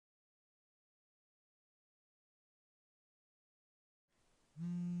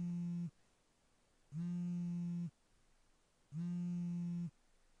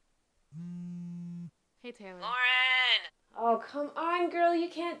Hey, Taylor. Lauren! Oh, come on, girl. You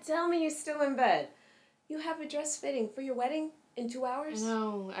can't tell me you're still in bed. You have a dress fitting for your wedding in 2 hours?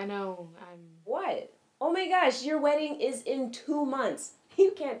 I know. What? Oh my gosh, your wedding is in 2 months.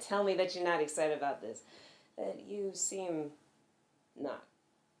 You can't tell me that you're not excited about this. That you seem not.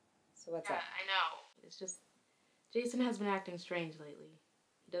 So what's up? I know. It's just, Jason has been acting strange lately.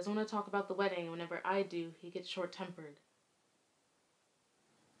 He doesn't want to talk about the wedding, and whenever I do, he gets short-tempered.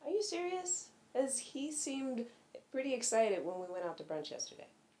 Are you serious? As he seemed pretty excited when we went out to brunch yesterday.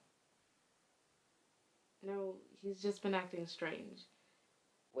 No, he's just been acting strange.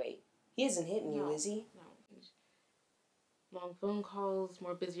 Wait, he isn't hitting you, is he? No. Long phone calls,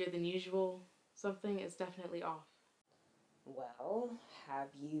 more busier than usual. Something is definitely off. Well, have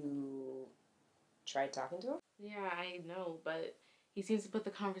you tried talking to him? Yeah, I know, but he seems to put the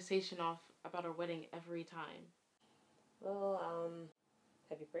conversation off about our wedding every time. Well,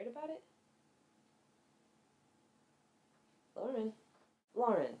 have you prayed about it?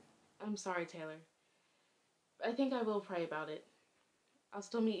 Lauren. I'm sorry, Taylor. I think I will pray about it. I'll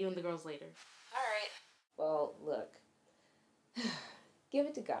still meet you and the girls later. All right. Well, look. Give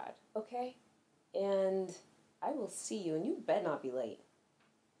it to God, okay? And I will see you, and you better not be late.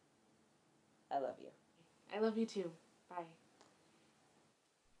 I love you. I love you too. Bye.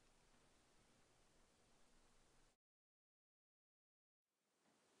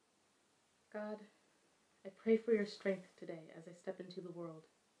 God, I pray for your strength today as I step into the world.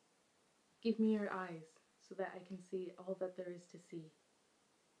 Give me your eyes so that I can see all that there is to see.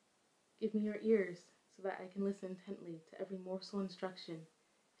 Give me your ears so that I can listen intently to every morsel instruction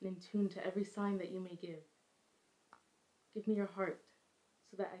and in tune to every sign that you may give. Give me your heart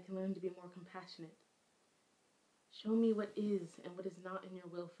so that I can learn to be more compassionate. Show me what is and what is not in your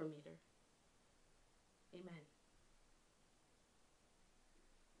will for Meter. Amen.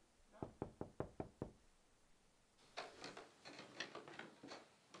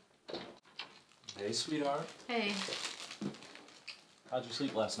 Hey, sweetheart. Hey. How'd you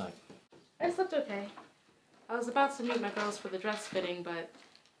sleep last night? I slept okay. I was about to meet my girls for the dress fitting, but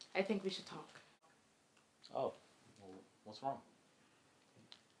I think we should talk. Oh, well, what's wrong?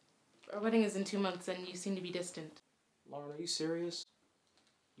 Our wedding is in 2 months and you seem to be distant. Lauren, are you serious?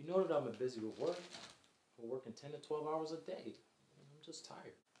 You know that I'm busy with work. We're working 10 to 12 hours a day. I'm just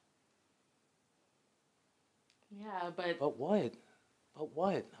tired. Yeah, but... But what? But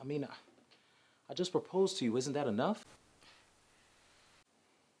what? I mean, I just proposed to you. Isn't that enough?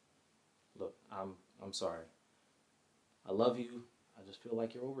 Look, I'm sorry. I love you. I just feel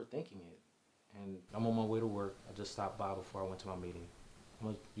like you're overthinking it. And I'm on my way to work. I just stopped by before I went to my meeting. I'm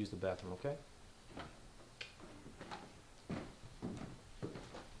gonna use the bathroom, okay?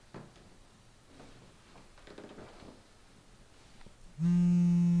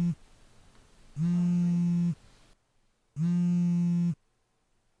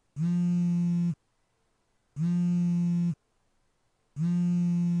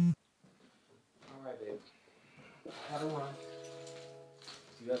 All right, babe. Have a run.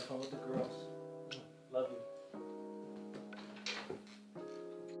 You have fun with the girls. Love you.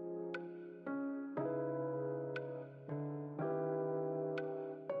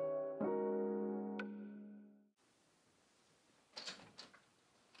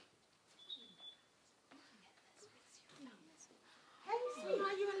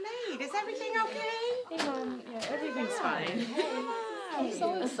 Is everything okay? Hey, Mom. Yeah, everything's fine. I'm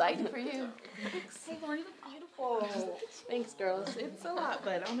so excited for you. Hey, Lauren, you look beautiful. Thanks, girls. It's a lot,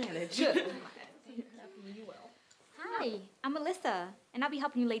 but I'll manage. Hi, I'm Melissa, and I'll be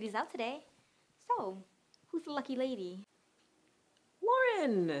helping you ladies out today. So, who's the lucky lady?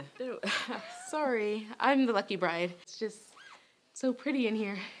 Lauren! Sorry, I'm the lucky bride. It's just so pretty in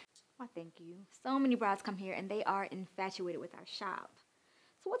here. Why, thank you. So many brides come here, and they are infatuated with our shop.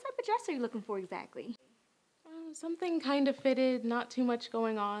 So what type of dress are you looking for exactly? Something kind of fitted, not too much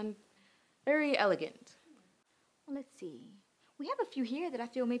going on. Very elegant. Well, let's see. We have a few here that I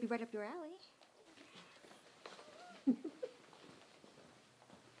feel may be right up your alley.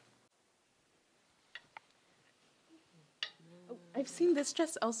 I've seen this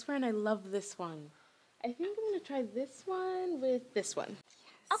dress elsewhere and I love this one. I think I'm gonna try this one with this one.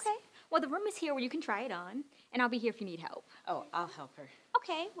 Yes. Okay. Well, the room is here where you can try it on, and I'll be here if you need help. Oh, I'll help her.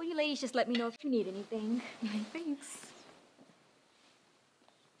 Okay. Well, you ladies just let me know if you need anything. Thanks.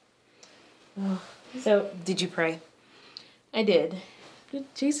 Oh, so, did you pray? I did.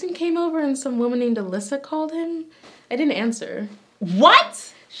 But Jason came over and some woman named Alyssa called him. I didn't answer.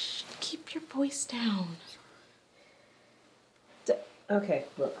 What? Shh, keep your voice down. Okay,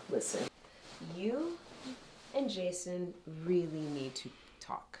 look, listen. You and Jason really need to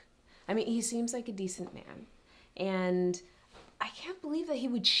talk. I mean, he seems like a decent man. And I can't believe that he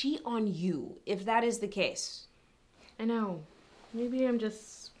would cheat on you if that is the case. I know. Maybe I'm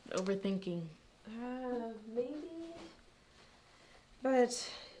just overthinking. Maybe. But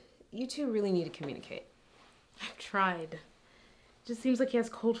you two really need to communicate. I've tried. Just seems like he has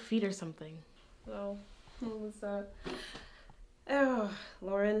cold feet or something. So, what was that? Oh,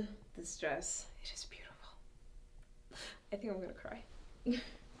 Lauren, this dress, it is beautiful. I think I'm gonna cry.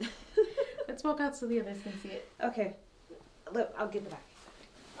 Let's walk out so the others can see it. Okay, look, I'll get the back.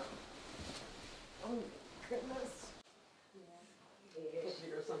 Oh, goodness.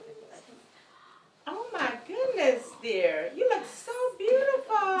 Oh my goodness, dear. You look so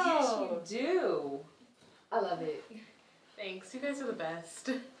beautiful. Yes, you do. I love it. Thanks. You guys are the best.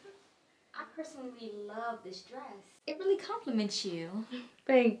 I personally love this dress. It really compliments you.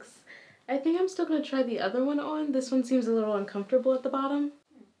 Thanks. I think I'm still going to try the other one on. This one seems a little uncomfortable at the bottom.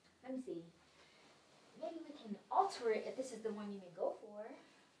 Let me see. Maybe we can alter it if this is the one you may go for.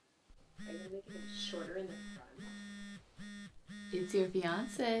 Are you making it shorter in the front? It's your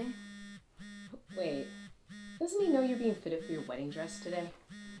fiance. Wait, doesn't he know you're being fitted for your wedding dress today?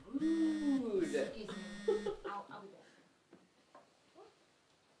 Rude. Excuse me. I'll be back.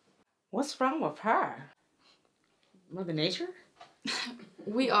 What's wrong with her? Mother Nature?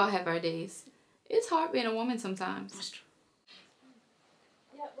 We all have our days. It's hard being a woman sometimes.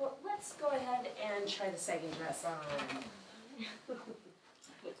 Yeah, well, let's go ahead and try the sagging dress on.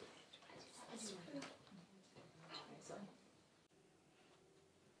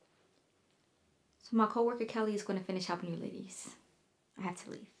 So my coworker Kelly is going to finish helping you ladies. I have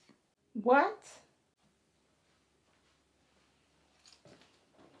to leave. What?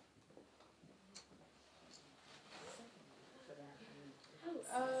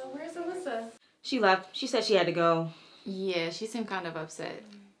 Where's Alyssa? She left. She said she had to go. Yeah, she seemed kind of upset.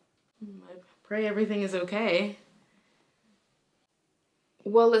 I pray everything is okay.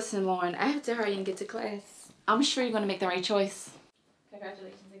 Well, listen, Lauren, I have to hurry and get to class. I'm sure you're going to make the right choice.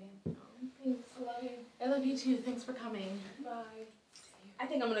 Congratulations again. Thanks. I love you. I love you too. Thanks for coming. Bye. I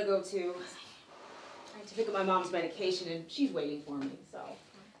think I'm gonna go too. I have to pick up my mom's medication and she's waiting for me, so.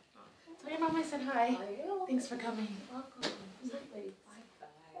 Tell your mom I said hi. Thanks for coming. Welcome. Bye-bye.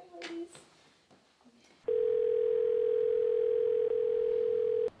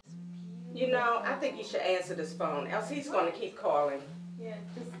 You know, I think you should answer this phone, else he's gonna keep calling. Yeah,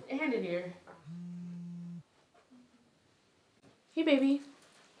 just hand it here. Hey, baby.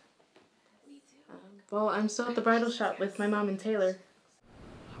 Well, I'm still at the bridal shop with my mom and Taylor.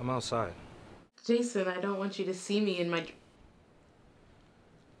 I'm outside. Jason, I don't want you to see me in my...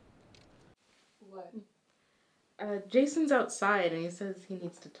 What? Jason's outside and he says he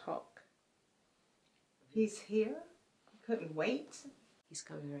needs to talk. He's here? Couldn't wait? He's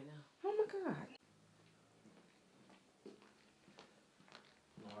coming right now. Oh my God.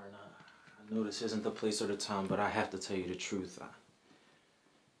 Lauren, I know this isn't the place or the time, but I have to tell you the truth. I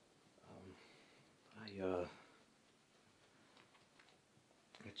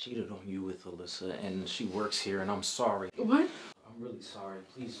cheated on you with Alyssa, and she works here, and I'm sorry. What? I'm really sorry.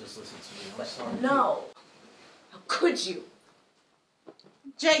 Please just listen to me. I'm sorry. No. How could you?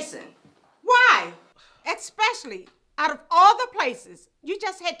 Jason, why? Especially out of all the places, you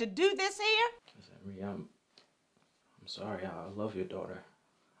just had to do this here? Listen, Rhea, I'm sorry. I love your daughter.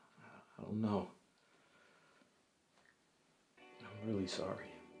 I don't know. I'm really sorry.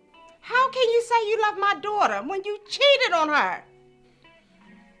 How can you say you love my daughter when you cheated on her?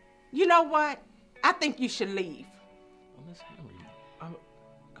 You know what? I think you should leave. Oh, Miss Henry,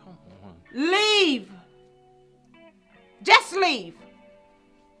 come on. Leave! Just leave!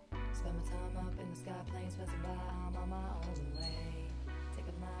 Spend my time up in the sky, planes passing by, I'm on my own way. Take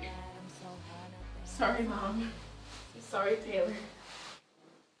up my ride, I'm so high, nothing. Sorry, Mom. Sorry, Taylor.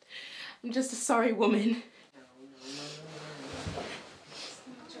 I'm just a sorry woman.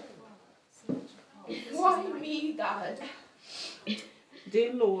 Why me, God?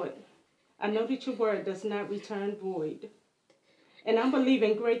 Dear Lord, I know that your word does not return void, and I'm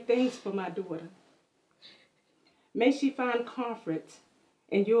believing great things for my daughter. May she find comfort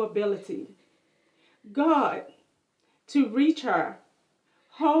in your ability, God, to reach her,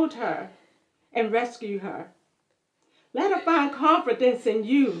 hold her, and rescue her. Let her find confidence in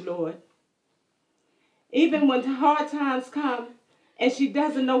you, Lord. Even when hard times come and she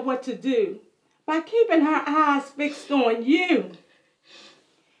doesn't know what to do, by keeping her eyes fixed on you,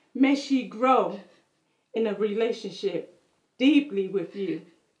 may she grow in a relationship deeply with you.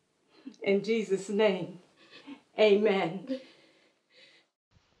 In Jesus' name, amen.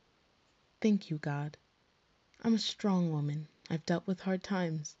 Thank you, God. I'm a strong woman. I've dealt with hard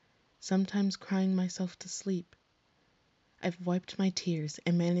times, sometimes crying myself to sleep. I've wiped my tears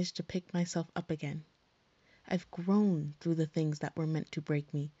and managed to pick myself up again. I've grown through the things that were meant to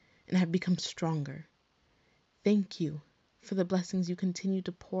break me and have become stronger. Thank you for the blessings you continue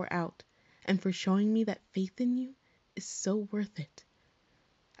to pour out and for showing me that faith in you is so worth it.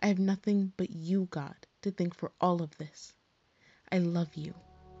 I have nothing but you, God, to thank for all of this. I love you.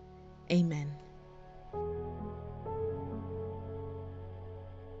 Amen.